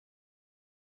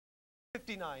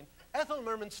1959, Ethel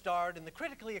Merman starred in the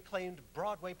critically acclaimed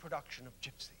Broadway production of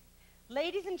Gypsy.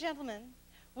 Ladies and gentlemen,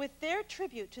 with their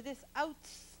tribute to this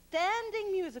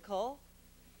outstanding musical,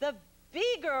 the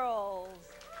B-Girlz.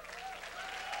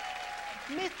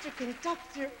 Mr.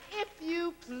 Conductor, if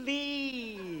you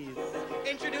please.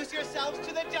 Introduce yourselves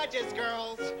to the judges,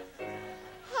 girls.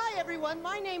 Hi, everyone.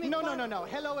 My name is... No.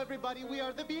 Hello, everybody. We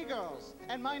are the B-Girlz.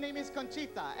 And my name is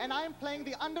Conchita. And I'm playing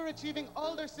the underachieving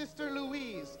older sister,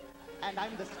 Louise. And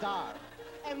I'm the star.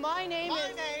 And my name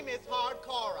is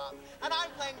Hardcora. And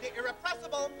I'm playing the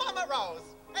irrepressible Mama Rose.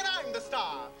 And I'm the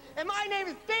star. And my name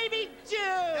is Baby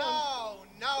June.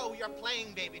 No, you're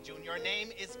playing Baby June. Your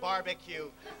name is Barbecue.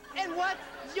 And what's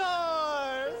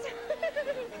yours?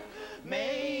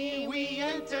 May we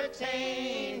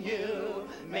entertain you.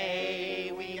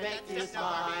 May we make you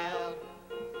smile.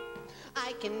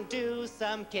 I can do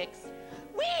some kicks.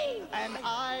 Whee! And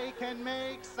I can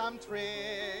make some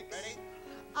tricks. Ready?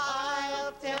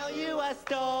 I'll tell you a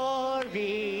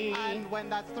story. And when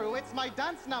that's through, it's my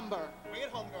dance number. Bring it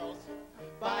home, girls.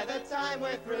 By the time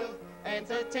we're through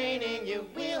entertaining you,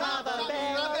 we'll have a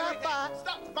bang or a butt.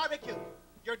 Stop, Barbecue.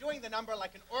 You're doing the number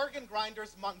like an organ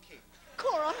grinder's monkey.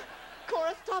 Cora,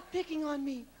 stop picking on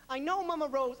me. I know Mama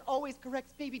Rose always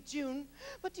corrects Baby June,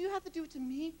 but do you have to do it to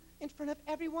me in front of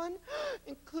everyone,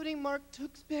 including Mark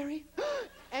Tewksbury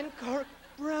and Kirk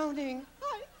Browning?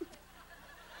 Hi.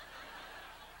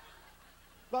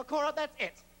 Well, Cora, that's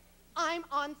it. I'm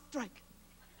on strike.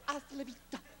 Hasta la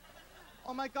vista.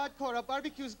 Oh, my God, Cora,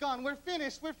 Barbecue's gone. We're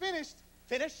finished.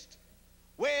 Finished?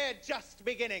 We're just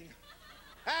beginning.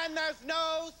 And there's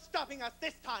no stopping us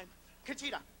this time.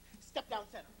 Conchita, step down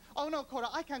center. Oh, no, Cora,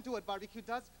 I can't do what Barbecue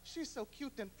does. She's so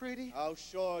cute and pretty. Oh,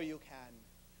 sure you can.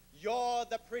 You're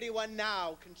the pretty one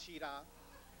now, Conchita.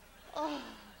 Oh,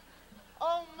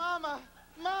 Mama,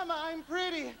 I'm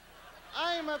pretty.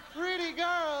 I'm a pretty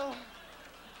girl.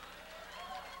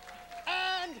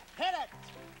 And hit it!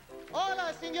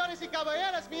 Hola, señores y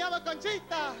caballeros, me llamo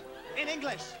Conchita. In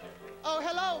English. Oh,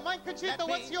 hello, my Conchita,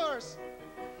 what's yours?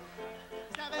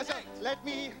 7, 8. Let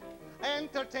me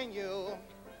entertain you.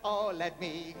 Oh, let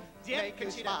me make you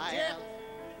Conchita, smile. dip.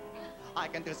 I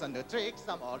can do some new tricks,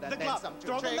 some older The than glove. some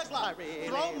true Throw them tricks. the glove. I really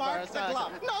Throw Mark the versatile.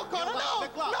 glove. No, Cora, You no! like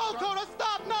the glove. No, Cora,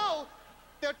 stop, no!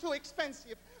 They're too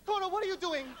expensive. Cora, what are you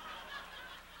doing?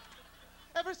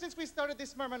 Ever since we started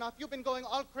this Merman-Off, you've been going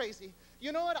all crazy.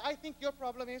 You know what I think your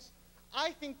problem is?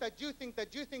 I think that you think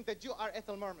that you are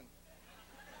Ethel Merman.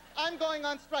 I'm going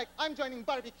on strike. I'm joining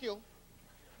Barbecue.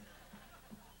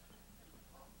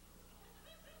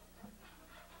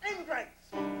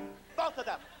 Ingrates! Both of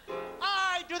them.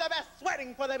 I do the best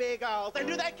sweating for the B-Girlz. And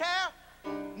do they care?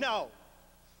 No.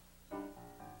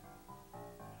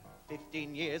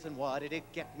 15 years, and what did it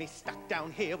get me? Stuck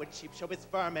down here with cheap showbiz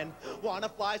vermin. Wanna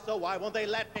fly, so why won't they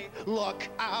let me? Look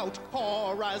out,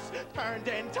 Cora's turned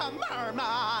into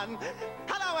Merman.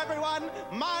 Hello, everyone.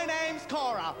 My name's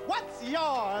Cora. What's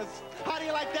yours? How do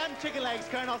you like them chicken legs,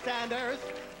 Colonel Sanders?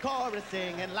 Cora's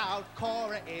singing loud.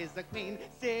 Cora is the queen,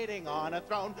 sitting on a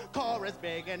throne. Cora's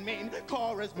big and mean.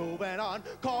 Cora's moving on.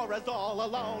 Cora's all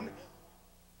alone.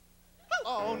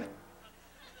 Own.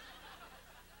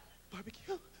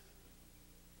 Barbecue.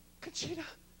 Conchita.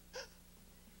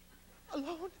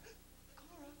 Alone. Cora,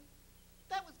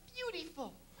 that was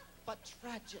beautiful, but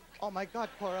tragic. Oh, my God,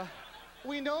 Cora.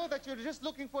 We know that you're just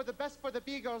looking for the best for the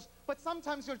B-Girlz, but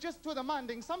sometimes you're just too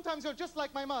demanding. Sometimes you're just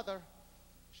like my mother.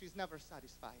 She's never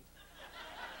satisfied.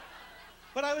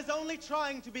 But I was only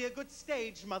trying to be a good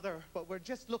stage mother. But we're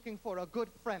just looking for a good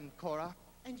friend, Cora.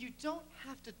 And you don't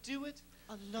have to do it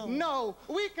alone. No,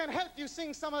 we can help you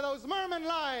sing some of those Merman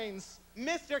lines.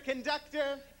 Mr.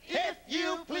 Conductor, if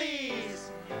you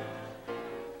please.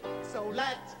 So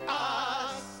let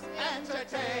us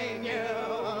entertain you,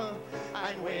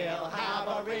 and we'll have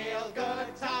a real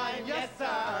good time, yes,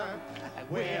 sir. And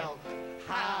we'll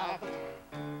have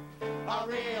a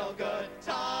real good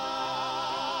time.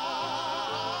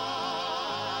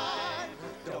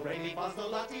 Do, re, mi, fa,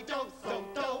 sol, la, ti, do, so,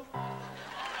 do.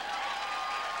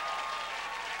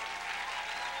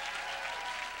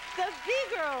 The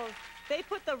B-Girlz. They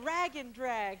put the rag in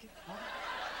drag.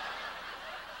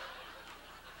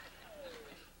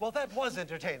 Well, that was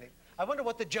entertaining. I wonder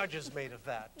what the judges made of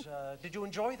that. Did you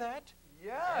enjoy that?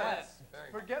 Yes.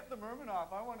 Forget the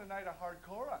Merman-Off. I want a night of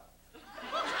hardcore.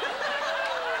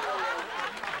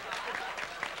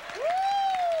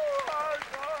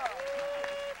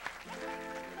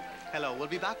 Hello, we'll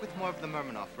be back with more of the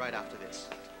Merman-Off right after this.